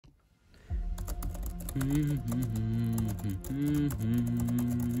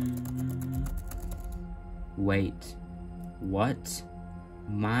Wait, what?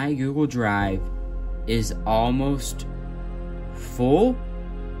 My Google Drive is almost full?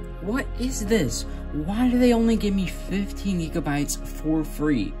 What is this? Why do they only give me 15 gigabytes for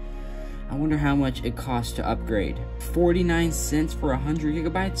free? I wonder how much it costs to upgrade. 49 cents for 100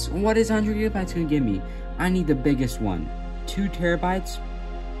 gigabytes? What is 100 gigabytes gonna give me? I need the biggest one. 2 terabytes?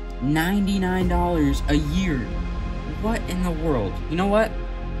 $99 a year. What in the world? You know what?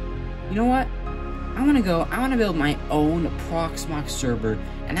 I wanna build my own Proxmox server,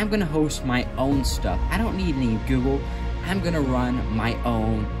 and I'm gonna host my own stuff. I don't need any Google. I'm gonna run my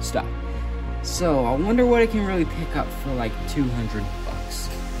own stuff. So I wonder what it can really pick up for like 200 bucks.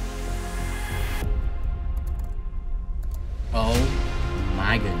 Oh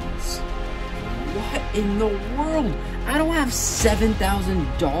my goodness. What in the world? I don't have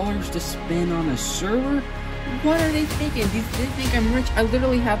 $7,000 to spend on a server? What are they thinking? Do they think I'm rich? I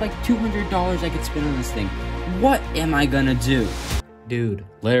literally have like $200 I could spend on this thing. What am I gonna do? Dude,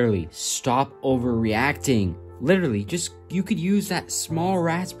 literally, stop overreacting. Literally, you could use that small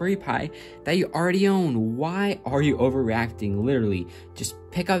Raspberry Pi that you already own. Why are you overreacting? Literally, just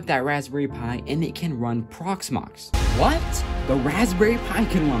pick up that Raspberry Pi and it can run Proxmox. What? The Raspberry Pi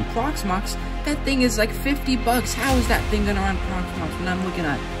can run Proxmox? That thing is like 50 bucks. How is that thing gonna run Proxmox when I'm looking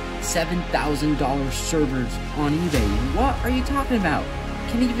at $7,000 servers on eBay? What are you talking about?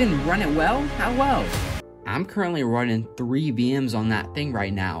 Can it even run it well? How well? I'm currently running 3 VMs on that thing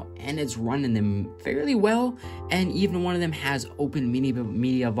right now, and it's running them fairly well, and even one of them has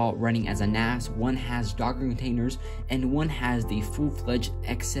openmediavault running as a NAS, one has Docker containers, and one has the full-fledged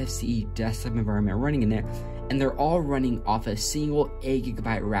XFCE Desktop environment running in it, and they're all running off a single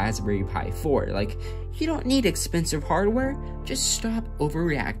 8GB Raspberry Pi 4. Like, you don't need expensive hardware, just stop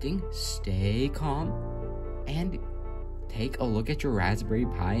overreacting, stay calm, and take a look at your Raspberry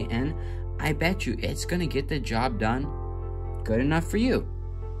Pi, and I bet you it's gonna get the job done good enough for you.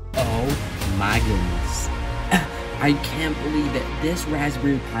 Oh my goodness. I can't believe that this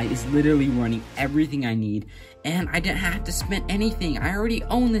Raspberry Pi is literally running everything I need, and I didn't have to spend anything. I already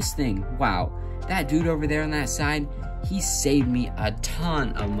own this thing. Wow, that dude over there on that side, he saved me a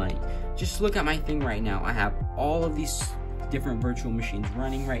ton of money. Just look at my thing right now. I have all of these different virtual machines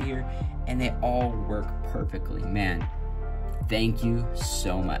running right here, and they all work perfectly. Man, thank you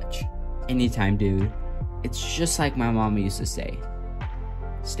so much. Anytime, dude. It's just like my mama used to say.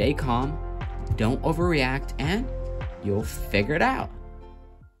 Stay calm, don't overreact, and you'll figure it out.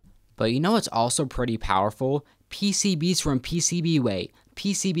 But you know what's also pretty powerful? PCBs from PCBWay.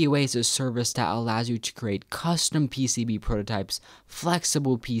 PCBWay is a service that allows you to create custom PCB prototypes,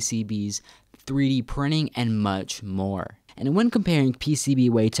 flexible PCBs, 3D printing, and much more. And when comparing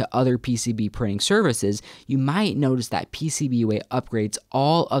PCBWay to other PCB printing services, you might notice that PCBWay upgrades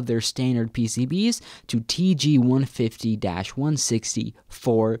all of their standard PCBs to TG150-160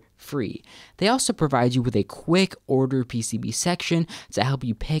 for free. They also provide you with a quick order PCB section to help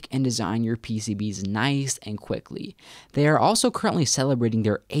you pick and design your PCBs nice and quickly. They are also currently celebrating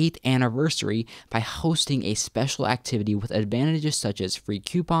their 8th anniversary by hosting a special activity with advantages such as free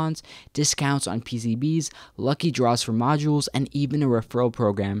coupons, discounts on PCBs, lucky draws for modules, and even a referral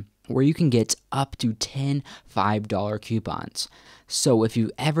program where you can get up to 10 $5 coupons. So if you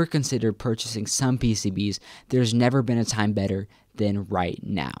ever considered purchasing some PCBs, there's never been a time better than right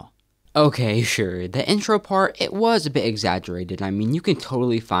now. Okay, sure, the intro part, it was a bit exaggerated. I mean, you can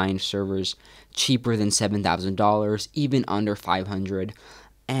totally find servers cheaper than $7,000, even under $500.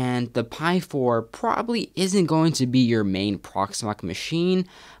 And the Pi 4 probably isn't going to be your main Proxmox machine,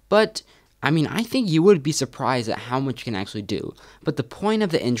 but I mean, I think you would be surprised at how much you can actually do. But the point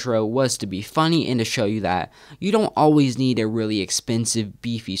of the intro was to be funny and to show you that you don't always need a really expensive,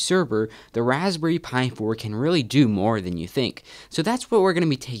 beefy server. The Raspberry Pi 4 can really do more than you think. So that's what we're going to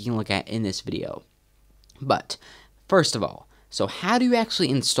be taking a look at in this video. But first of all, so how do you actually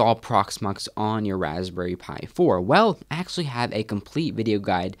install Proxmox on your Raspberry Pi 4? Well, I actually have a complete video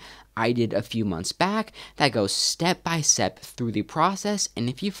guide I did a few months back that goes step by step through the process, and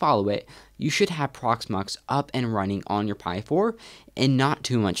if you follow it, you should have Proxmox up and running on your Pi 4 in not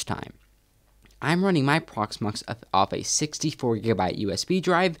too much time. I'm running my Proxmox off a 64GB USB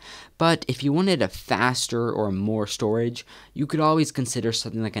drive, but if you wanted a faster or more storage, you could always consider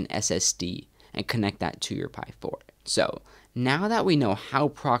something like an SSD and connect that to your Pi 4. So, now that we know how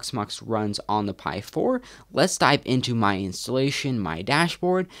Proxmox runs on the Pi 4, let's dive into my installation, my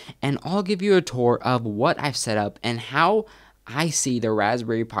dashboard, and I'll give you a tour of what I've set up and how I see the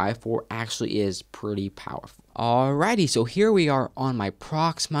Raspberry Pi 4 actually is pretty powerful. Alrighty, so here we are on my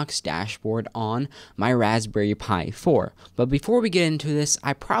Proxmox dashboard on my Raspberry Pi 4. But before we get into this,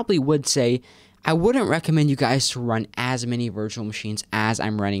 I probably would say I wouldn't recommend you guys to run as many virtual machines as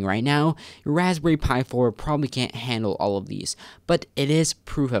I'm running right now. Your Raspberry Pi 4 probably can't handle all of these, but it is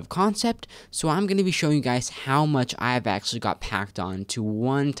proof of concept, so I'm going to be showing you guys how much I've actually got packed on to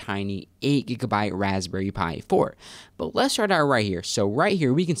one tiny 8GB Raspberry Pi 4. But let's start out right here. So right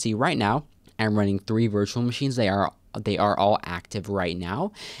here we can see right now I'm running 3 virtual machines. They are all active right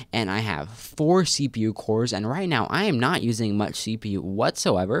now, and I have 4 CPU cores, and right now I am not using much CPU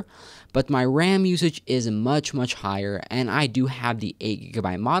whatsoever, but my RAM usage is much higher, and I do have the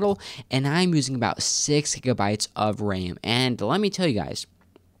 8GB model, and I'm using about 6GB of RAM. And let me tell you guys,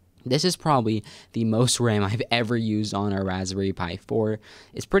 this is probably the most RAM I've ever used on a Raspberry Pi 4.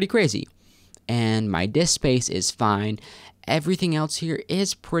 It's pretty crazy. And my disk space is fine. Everything else here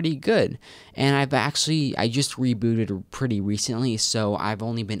is pretty good, and I just rebooted pretty recently, so I've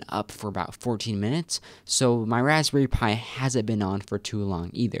only been up for about 14 minutes, so my Raspberry Pi hasn't been on for too long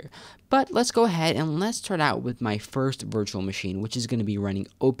either. But let's go ahead and let's start out with my first virtual machine, which is going to be running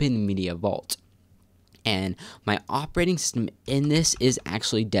openmediavault. And my operating system in this is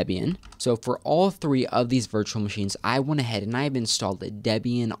actually Debian. So for all 3 of these virtual machines, I went ahead and I've installed the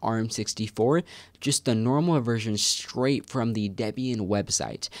Debian ARM64, just the normal version straight from the Debian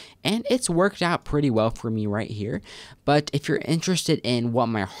website. And it's worked out pretty well for me right here. But if you're interested in what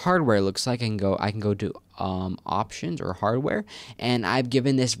my hardware looks like, I can go to options or hardware, and I've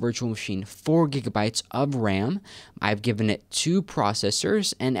given this virtual machine 4GB of RAM. I've given it 2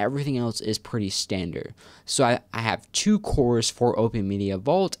 processors, and everything else is pretty standard. So I have 2 cores for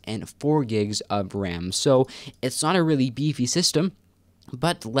openmediavault and 4 gigs of RAM. So it's not a really beefy system,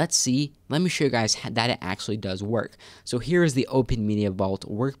 but let me show you guys that it actually does work. So here is the openmediavault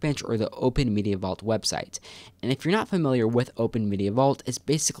workbench, or the openmediavault website. And if you're not familiar with openmediavault, it's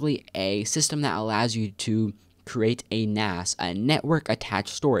basically a system that allows you to create a NAS, a network attached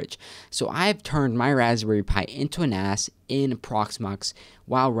storage. So I've turned my Raspberry Pi into a NAS in Proxmox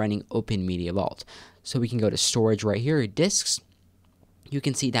while running openmediavault. So we can go to storage right here, disks. You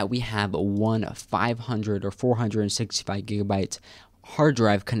can see that we have one 500 or 465 gigabytes hard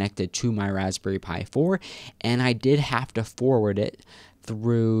drive connected to my Raspberry Pi 4, and I did have to forward it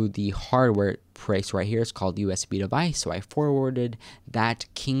through the hardware place right here. It's called USB device, so I forwarded that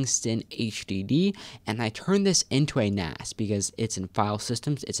Kingston HDD, and I turned this into a NAS because it's in file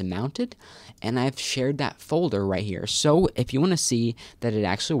systems, it's mounted, and I've shared that folder right here. So if you want to see that it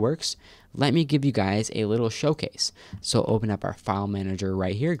actually works, let me give you guys a little showcase. So open up our file manager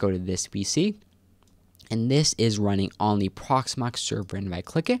right here, go to this PC, and this is running on the Proxmox server, and if I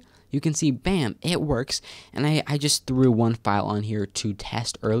click it, you can see, bam, it works. And I just threw one file on here to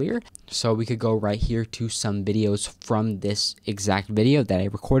test earlier, so we could go right here to some videos from this exact video that I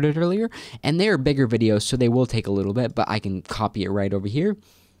recorded earlier, and they are bigger videos, so they will take a little bit, but I can copy it right over here,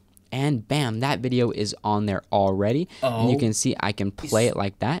 and bam, that video is on there already. And you can see I can play it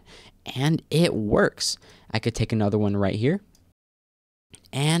like that, and it works. I could take another one right here,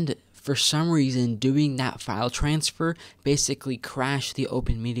 and for some reason, doing that file transfer basically crashed the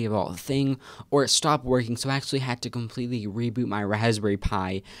openmediavault thing, or it stopped working, so I actually had to completely reboot my Raspberry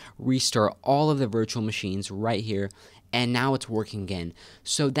Pi, restart all of the virtual machines right here, and now it's working again.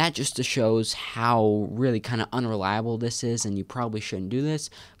 So that just shows how really kind of unreliable this is, and you probably shouldn't do this,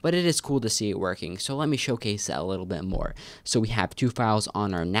 but it is cool to see it working. So let me showcase that a little bit more. So we have 2 files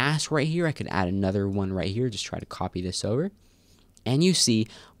on our NAS right here. I could add another one right here, just try to copy this over. And you see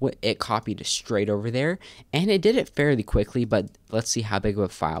what it copied straight over there, and it did it fairly quickly, but let's see how big of a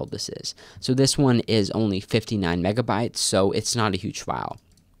file this is. So this one is only 59 megabytes, so it's not a huge file.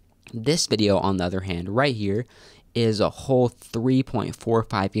 This video, on the other hand, right here, is a whole 3.45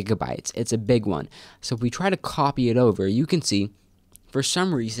 gigabytes. It's a big one. So if we try to copy it over, you can see, for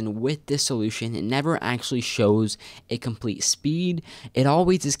some reason, with this solution, it never actually shows a complete speed. It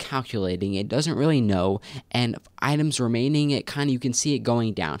always is calculating. It doesn't really know. And items remaining, you can see it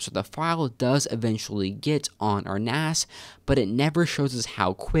going down. So the file does eventually get on our NAS, but it never shows us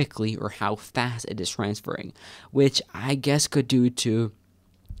how quickly or how fast it is transferring, which I guess could due to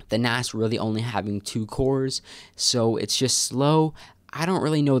the NAS really only having 2 cores. So it's just slow. I don't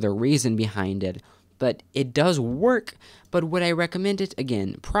really know the reason behind it, but it does work. But would I recommend it?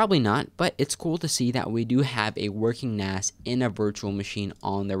 Again, probably not, but it's cool to see that we do have a working NAS in a virtual machine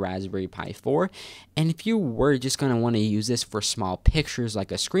on the Raspberry Pi 4. And if you were just going to want to use this for small pictures like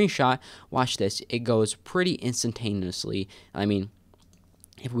a screenshot, watch this. It goes pretty instantaneously. I mean,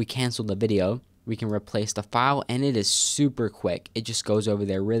 if we cancel the video, we can replace the file, and it is super quick. It just goes over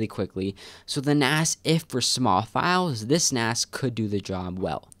there really quickly. So the NAS, if for small files, this NAS could do the job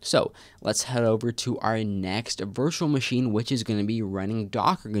well. So let's head over to our next virtual machine, which is going to be running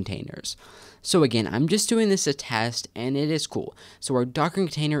Docker containers. So again, I'm just doing this a test, and it is cool. So our Docker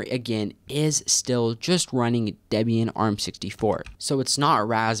container, again, is still just running Debian ARM64. So it's not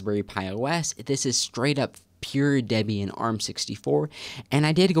Raspberry Pi OS. This is straight up pure Debian ARM64, and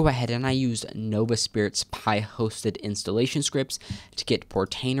I did go ahead and I used NovaSpirit's Pi hosted installation scripts to get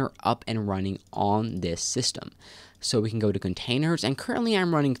Portainer up and running on this system. So we can go to containers, and currently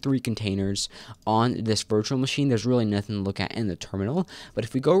I'm running 3 containers on this virtual machine. There's really nothing to look at in the terminal, but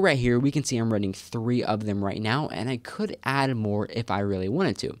if we go right here, we can see I'm running 3 of them right now, and I could add more if I really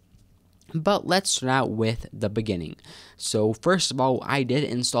wanted to. But let's start out with the beginning. So first of all, I did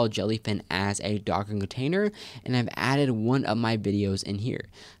install Jellyfin as a Docker container, and I've added one of my videos in here.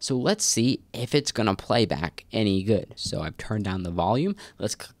 So let's see if it's gonna play back any good. So I've turned down the volume.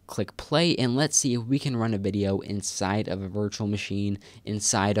 Let's click play, and let's see if we can run a video inside of a virtual machine,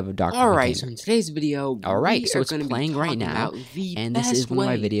 inside of a Docker container. Alright, so in today's video, so it's playing right now, and this is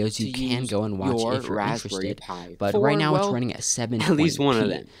one of my videos. You can go and watch if you're interested. But right now it's running at 720p. At least one of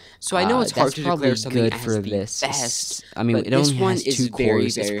them. So I know it's hard to declare something good as for the this. best, I mean, it only has 2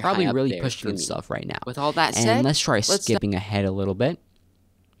 cores. Very it's probably high up really there pushing for me. itself right now. With all that And said, let's try skipping ahead a little bit.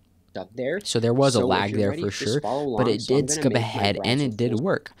 up there. So there was a So if lag you're there ready, for just sure, follow but along. it So I'm did gonna skip make my ahead, and browser it did full.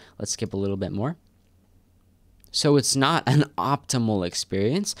 work. Let's skip a little bit more. So it's not an optimal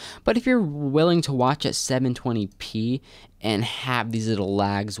experience, but if you're willing to watch at 720p and have these little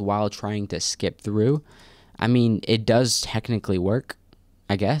lags while trying to skip through, I mean, it does technically work,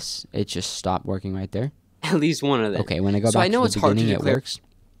 I guess. It just stopped working right there. At least one of them. Okay, when I go So back I know to it's the hard to beginning, it declare- works.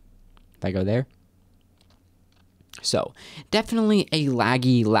 If I go there. So, definitely a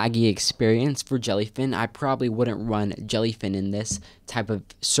laggy experience for Jellyfin. I probably wouldn't run Jellyfin in this type of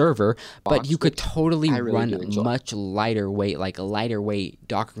server, but you could totally I really do run enjoy. much lighter weight, like lighter weight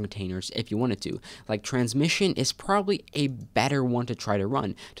Docker containers if you wanted to. Like Transmission is probably a better one to try to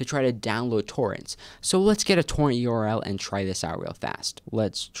run, to try to download torrents. So let's get a torrent URL and try this out real fast.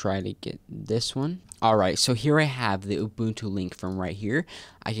 Let's try to get this one. Alright, so here I have the Ubuntu link from right here.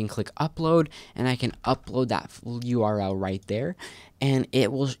 I can click upload, and I can upload that URL right there, and it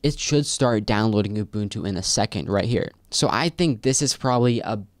should start downloading Ubuntu in a second right here. So I think this is probably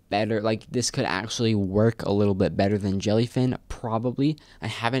a better, like this could actually work a little bit better than Jellyfin, probably. I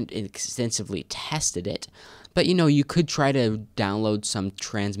haven't extensively tested it, but you know, you could try to download some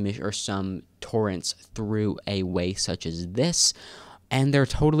transmission or some torrents through a way such as this. And there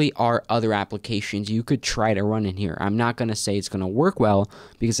totally are other applications you could try to run in here. I'm not going to say it's going to work well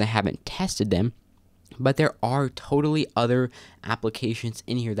because I haven't tested them, but there are totally other applications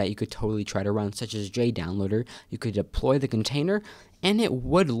in here that you could totally try to run, such as JDownloader. You could deploy the container, and it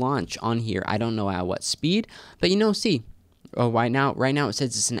would launch on here. I don't know at what speed, but you know, see. Oh, right now it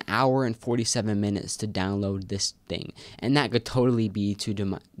says it's an hour and 47 minutes to download this thing, and that could totally be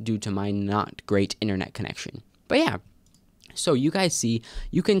due to my not great internet connection. But yeah. So you guys see,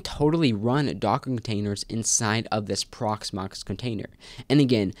 you can totally run Docker containers inside of this Proxmox container. And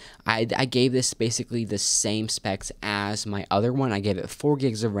again, I gave this basically the same specs as my other one. I gave it 4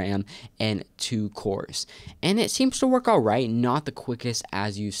 gigs of RAM and 2 cores. And it seems to work alright, not the quickest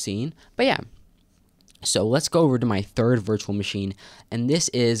as you've seen, but yeah. So let's go over to my third virtual machine, and this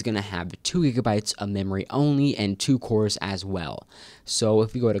is going to have 2 gigabytes of memory only and 2 cores as well. So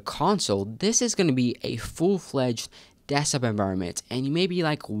if we go to console, this is going to be a full-fledged desktop environment, and you may be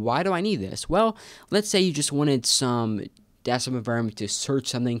like, why do I need this? Well, let's say you just wanted some desktop environment to search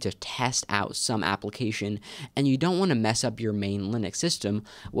something, to test out some application, and you don't want to mess up your main Linux system.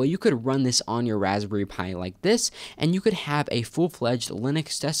 Well, you could run this on your Raspberry Pi like this, and you could have a full-fledged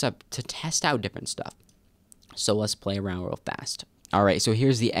Linux desktop to test out different stuff. So let's play around real fast. Alright, so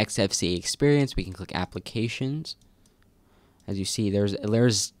here's the XFCE experience. We can click applications. As you see,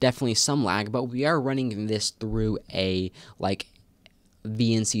 there's definitely some lag, but we are running this through a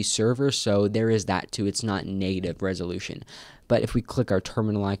VNC server, so there is that too. It's not native resolution. But if we click our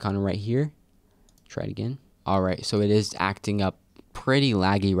terminal icon right here, try it again. Alright, so it is acting up pretty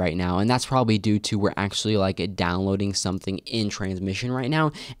laggy right now, and that's probably due to we're actually downloading something in Transmission right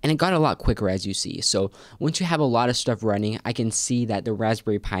now, and it got a lot quicker, as you see. So once you have a lot of stuff running, I can see that the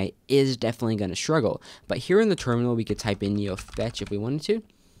Raspberry Pi is definitely going to struggle. But here in the terminal, we could type in neofetch if we wanted to,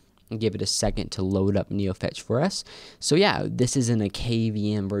 and give it a second to load up neofetch for us. So yeah, this is in a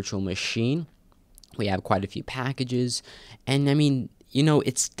KVM virtual machine. We have quite a few packages, and I mean, you know,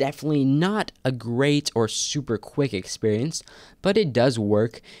 it's definitely not a great or super quick experience, but it does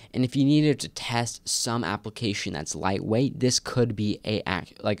work. And if you needed to test some application that's lightweight, this could be a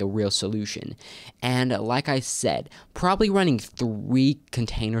real solution. And like I said, probably running 3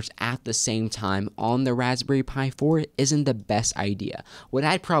 containers at the same time on the Raspberry Pi 4 isn't the best idea. What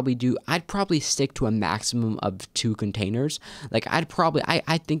I'd probably do, I'd probably stick to a maximum of 2 containers. Like I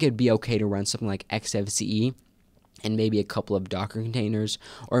think it'd be okay to run something like XFCE and maybe a couple of Docker containers,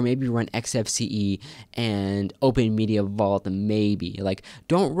 or maybe run XFCE and openmediavault, maybe. Like,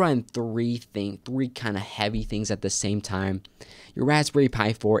 don't run 3 kind of heavy things at the same time. Your Raspberry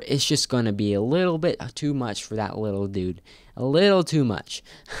Pi 4 is just going to be a little bit too much for that little dude. A little too much.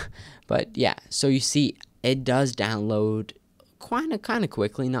 But yeah, so you see, it does download kind of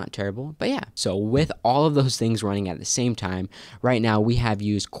quickly, not terrible, but yeah. So with all of those things running at the same time, right now we have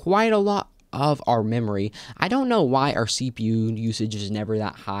used quite a lot of our memory. I don't know why our CPU usage is never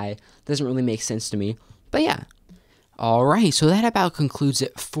that high. Doesn't really make sense to me, but yeah. Alright, so that about concludes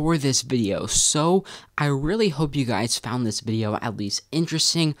it for this video. So I really hope you guys found this video at least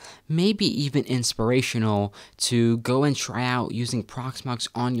interesting, maybe even inspirational to go and try out using Proxmox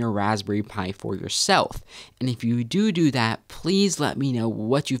on your Raspberry Pi for yourself. And if you do that, please let me know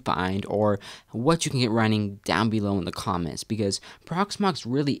what you find or what you can get running down below in the comments, because Proxmox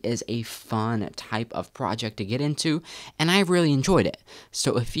really is a fun type of project to get into, and I really enjoyed it.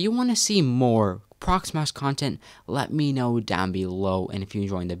 So if you want to see more Proxmox content, let me know down below. And if you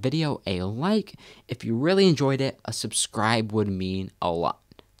enjoyed the video, a like. If you really enjoyed it, a subscribe would mean a lot.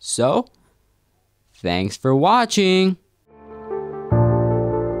 So, thanks for watching.